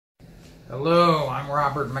Hello, I'm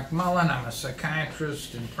Robert McMullen. I'm a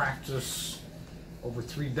psychiatrist in practice over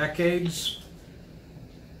 3 decades.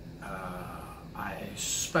 I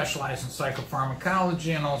specialize in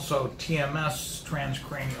psychopharmacology and also TMS,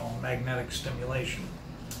 transcranial magnetic stimulation.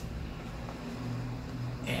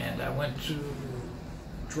 And I went to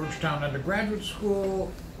Georgetown undergraduate school,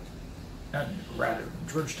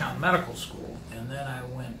 Georgetown Medical School, and then I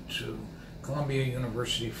went to Columbia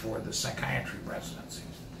University for the psychiatry residency.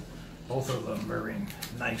 Both of them very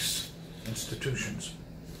nice institutions.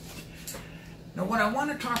 Now, what I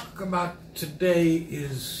want to talk about today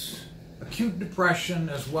is acute depression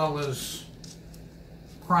as well as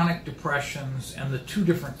chronic depressions and the 2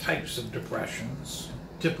 different types of depressions,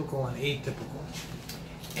 typical and atypical,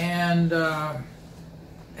 and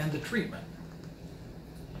the treatment.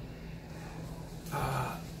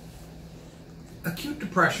 Acute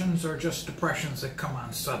depressions are just depressions that come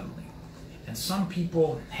on suddenly. And some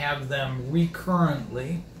people have them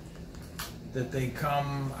recurrently, that they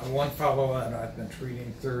come. One fellow that I've been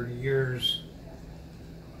treating 30 years,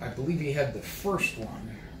 I believe he had the first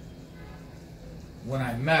one when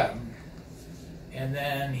I met him, and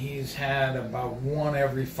then he's had about one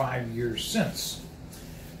every 5 years since.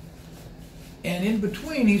 And in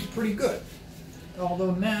between, he's pretty good.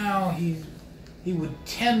 Although now he would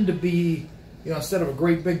tend to be, instead of a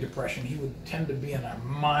great big depression, he would tend to be in a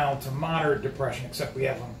mild to moderate depression, except we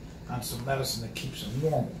have him on some medicine that keeps him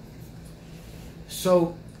normal.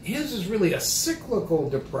 So his is really a cyclical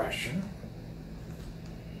depression,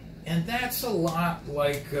 and that's a lot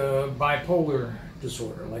like bipolar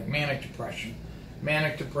disorder, like manic depression.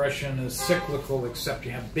 Manic depression is cyclical, except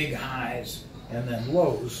you have big highs and then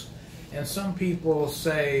lows. And some people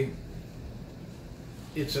say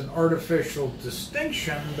it's an artificial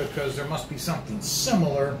distinction because there must be something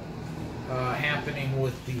similar happening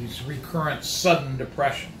with these recurrent sudden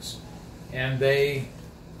depressions. And they,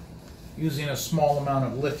 using a small amount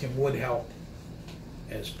of lithium would help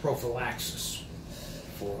as prophylaxis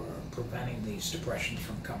for preventing these depressions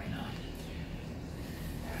from coming on.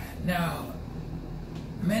 Now,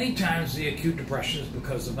 many times the acute depression is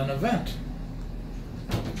because of an event.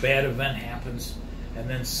 A bad event happens, and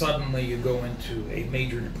then suddenly you go into a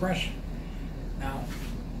major depression. Now,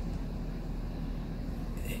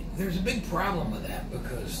 there's a big problem with that,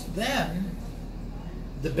 because then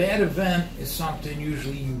the bad event is something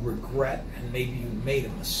usually you regret, and maybe you made a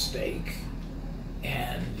mistake,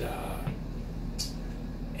 and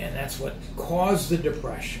that's what caused the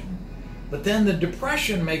depression. But then the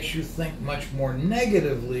depression makes you think much more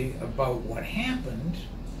negatively about what happened,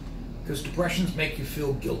 because depressions make you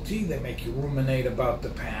feel guilty, they make you ruminate about the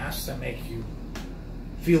past, they make you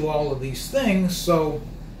feel all of these things. So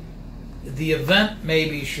the event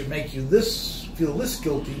maybe should make you feel this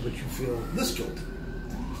guilty, but you feel this guilty.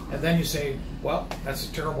 And then you say, well, that's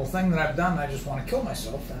a terrible thing that I've done, I just want to kill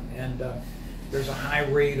myself. And there's a high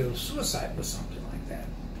rate of suicide with something like that.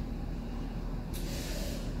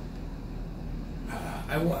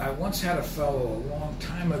 I once had a fellow a long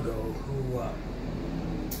time ago who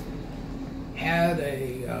had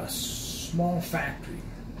a small factory,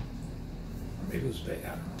 or maybe it was big, I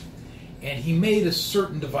don't know, and he made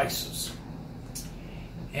certain devices,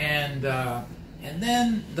 and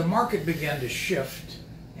then the market began to shift,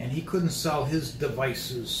 and he couldn't sell his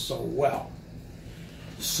devices so well,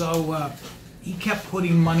 so he kept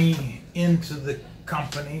putting money into the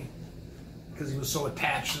company because he was so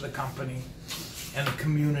attached to the company and the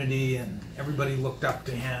community, and everybody looked up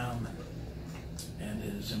to him, and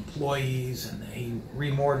his employees, and he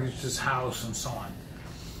remortgaged his house and so on.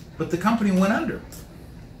 But the company went under,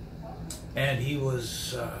 and he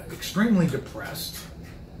was extremely depressed.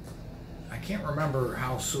 I can't remember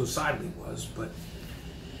how suicidal he was, but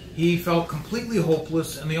he felt completely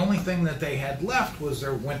hopeless, and the only thing that they had left was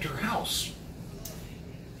their winter house.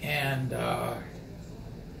 And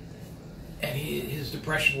his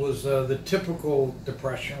depression was the typical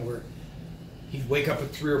depression where he'd wake up at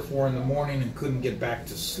 3 or 4 in the morning and couldn't get back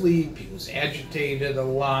to sleep. He was agitated a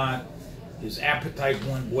lot. His appetite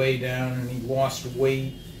went way down, and he lost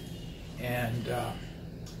weight. And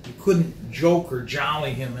you couldn't joke or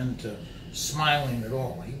jolly him into smiling at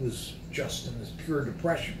all. He was just in this pure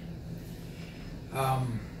depression.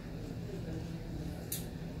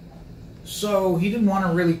 So he didn't want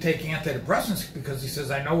to really take antidepressants because he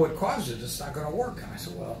says, I know what caused it. It's not going to work. And I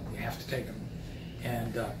said, well, you have to take them.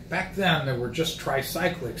 And back then, there were just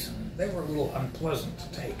tricyclics, and they were a little unpleasant to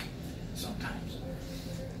take sometimes.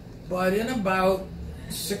 But in about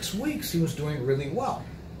 6 weeks, he was doing really well.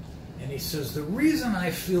 And he says, the reason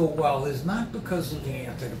I feel well is not because of the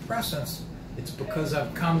antidepressants, it's because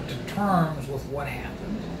I've come to terms with what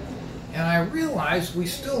happened, And I realized we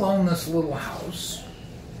still own this little house,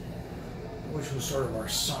 which was sort of our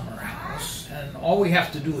summer house, and all we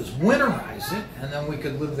have to do is winterize it, and then we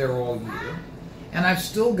could live there all year. And I've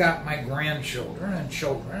still got my grandchildren and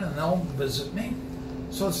children, and they'll visit me.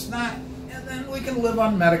 So it's not, and then we can live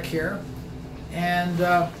on Medicare.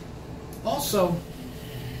 And also,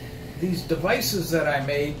 these devices that I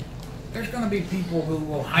made, there's going to be people who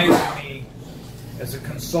will hire me as a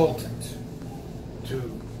consultant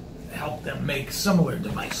to help them make similar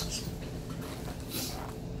devices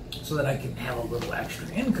so that I can have a little extra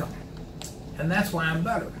income. And that's why I'm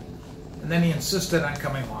better. And then he insisted on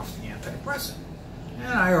coming off the antidepressant. And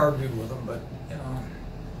I argued with him, but, you know,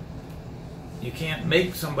 you can't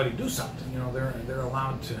make somebody do something. You know, they're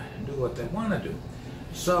allowed to do what they want to do.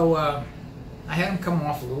 So I had him come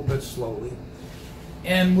off a little bit slowly.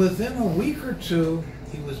 And within a week or two,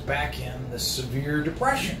 he was back in this severe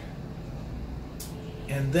depression.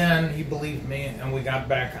 And then he believed me, and we got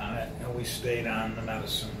back on it, and we stayed on the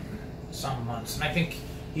medicine some months. And I think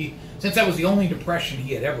since that was the only depression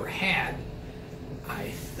he had ever had, I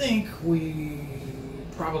think we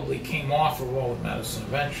probably came off of all the medicine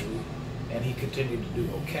eventually, and he continued to do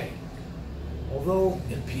okay. Although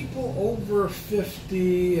in people over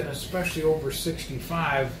 50, and especially over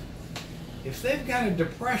 65, if they've got a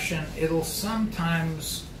depression, it'll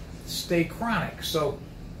sometimes stay chronic. So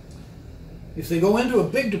if they go into a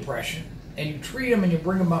big depression, and you treat them and you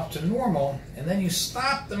bring them up to normal, and then you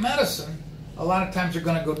stop the medicine, a lot of times they're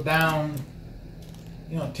going to go down,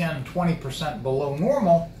 you know, 10, 20% below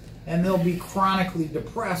normal, and they'll be chronically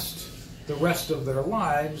depressed the rest of their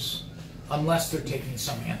lives unless they're taking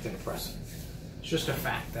some antidepressant. It's just a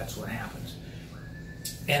fact. That's what happens.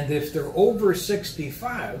 And if they're over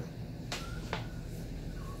 65,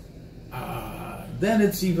 then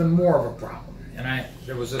it's even more of a problem. And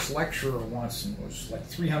there was this lecturer once, and there was like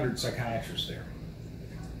 300 psychiatrists there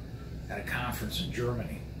at a conference in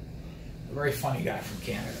Germany. A very funny guy from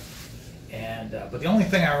Canada. And but the only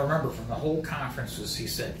thing I remember from the whole conference was he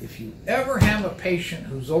said, if you ever have a patient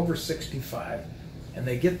who's over 65 and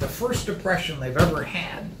they get the first depression they've ever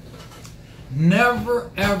had,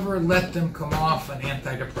 never ever let them come off an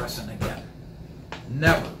antidepressant again.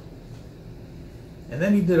 Never. And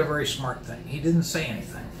then he did a very smart thing. He didn't say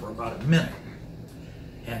anything for about a minute.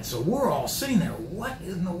 And so we're all sitting there, what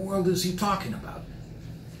in the world is he talking about?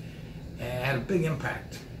 And it had a big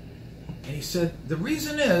impact. And he said, the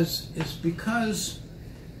reason is because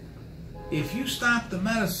if you stop the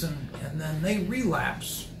medicine and then they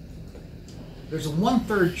relapse, there's a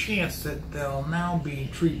 1/3 chance that they'll now be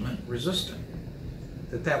treatment resistant.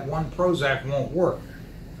 That one Prozac won't work.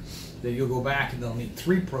 That you'll go back and they'll need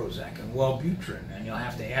 3 Prozac and Wellbutrin, and you'll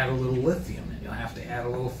have to add a little lithium, and you'll have to add a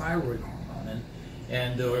little thyroid hormone,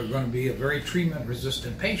 and they're going to be a very treatment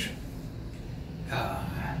resistant patient.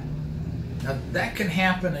 Now that can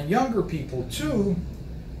happen in younger people too,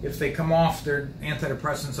 if they come off their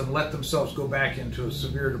antidepressants and let themselves go back into a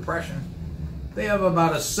severe depression. They have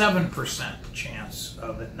about a 7% chance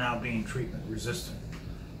of it now being treatment resistant.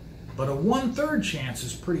 But a 1/3 chance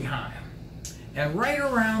is pretty high. And right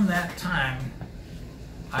around that time,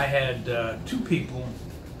 I had 2 people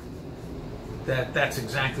that's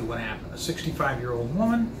exactly what happened. A 65-year-old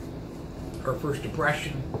woman, her first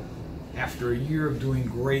depression, after a year of doing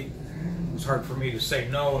great, it was hard for me to say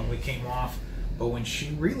no, and we came off. But when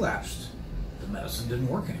she relapsed, the medicine didn't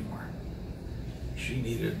work anymore. She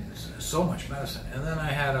needed so much medicine. And then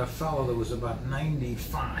I had a fellow that was about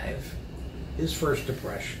 95, his first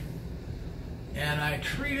depression. And I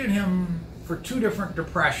treated him for 2 different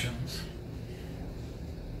depressions.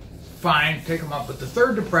 Fine, take him up. But the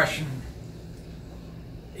 3rd depression,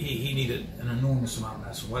 he needed an enormous amount of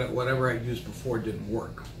medicine. Whatever I used before didn't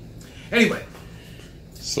work. Anyway.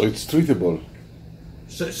 So it's treatable.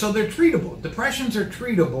 So they're treatable. Depressions are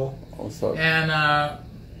treatable. Also. And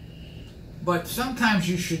but sometimes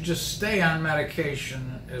you should just stay on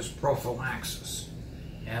medication as prophylaxis.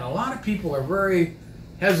 And a lot of people are very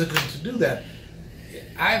hesitant to do that.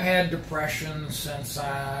 I've had depression since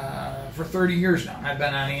for 30 years now. I've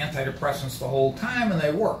been on antidepressants the whole time, and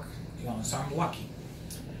they work. You know, so I'm lucky.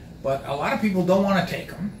 But a lot of people don't want to take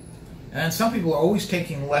them, and some people are always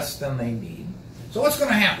taking less than they need. So what's going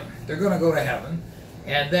to happen? They're going to go to heaven,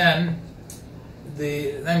 and then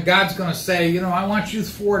God's going to say, you know, I want you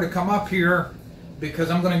 4 to come up here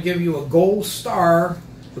because I'm going to give you a gold star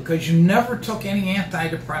because you never took any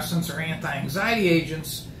antidepressants or anti-anxiety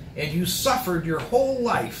agents, and you suffered your whole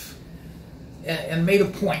life and made a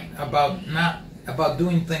point about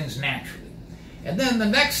doing things naturally. And then the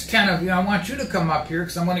next 10 of you, I want you to come up here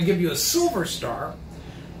because I'm going to give you a silver star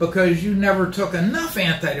because you never took enough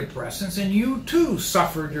antidepressants, and you too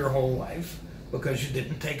suffered your whole life because you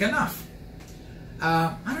didn't take enough.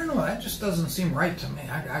 I don't know, that just doesn't seem right to me.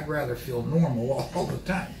 I'd rather feel normal all the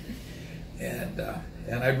time. And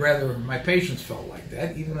I'd rather my patients felt like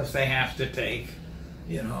that, even if they have to take,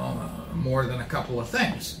 you know, more than a couple of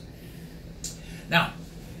things. Now,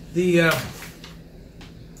 the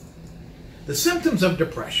symptoms of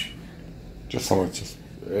depression. Just a minute.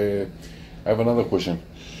 I have another question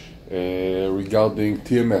regarding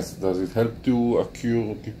TMS. Does it help to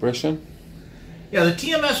cure depression? Yeah, the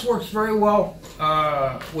TMS works very well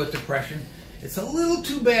with depression. It's a little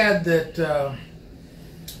too bad that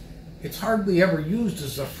it's hardly ever used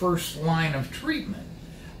as a first line of treatment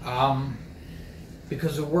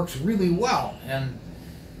because it works really well. And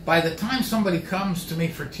by the time somebody comes to me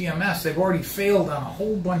for TMS, they've already failed on a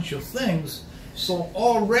whole bunch of things, so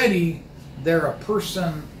already they're a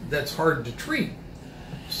person that's hard to treat.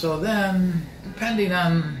 So then, depending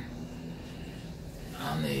on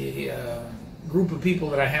the group of people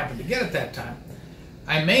that I happen to get at that time,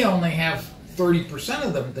 I may only have 30%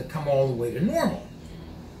 of them that come all the way to normal,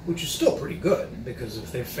 which is still pretty good, because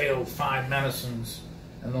if they've failed 5 medicines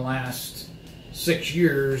in the last 6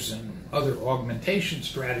 years and other augmentation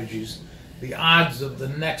strategies, the odds of the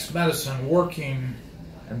next medicine working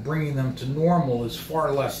and bringing them to normal is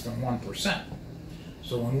far less than 1%.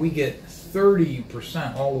 So when we get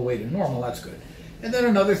 30% all the way to normal, that's good. And then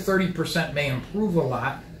another 30% may improve a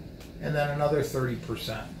lot, and then another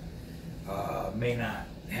 30% may not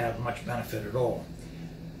have much benefit at all.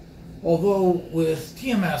 Although with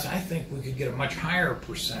TMS, I think we could get a much higher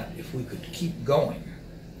percent if we could keep going.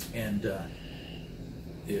 And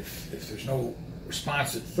if there's no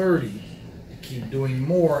response at 30, keep doing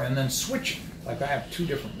more and then switching. Like I have 2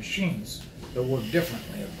 different machines that work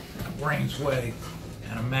differently, a Brain's Way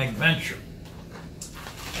and a MagVenture.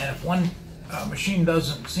 And if one machine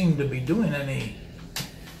doesn't seem to be doing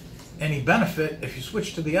any benefit, if you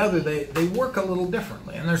switch to the other, they work a little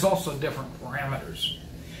differently. And there's also different parameters.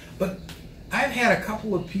 But I've had a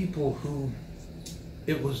couple of people who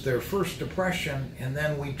it was their first depression, and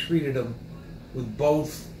then we treated them with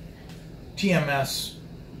both TMS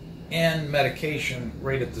and medication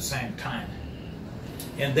right at the same time.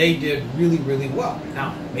 And they did really, really well.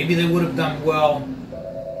 Now, maybe they would have done well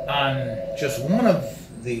on just one of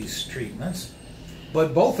these treatments,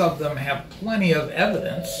 but both of them have plenty of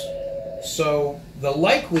evidence. So the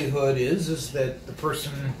likelihood is that the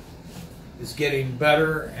person is getting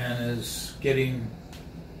better and is getting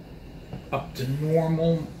up to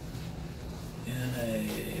normal in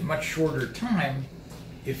a much shorter time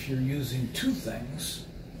if you're using 2 things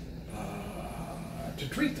to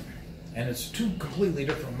treat them. And it's 2 completely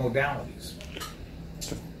different modalities.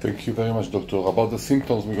 Thank you very much, Doctor. About the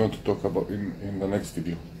symptoms we're going to talk about in the next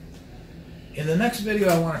video. In the next video,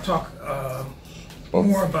 I want to talk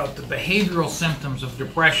more about the behavioral symptoms of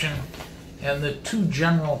depression and the 2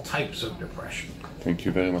 general types of depression. Thank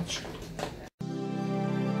you very much.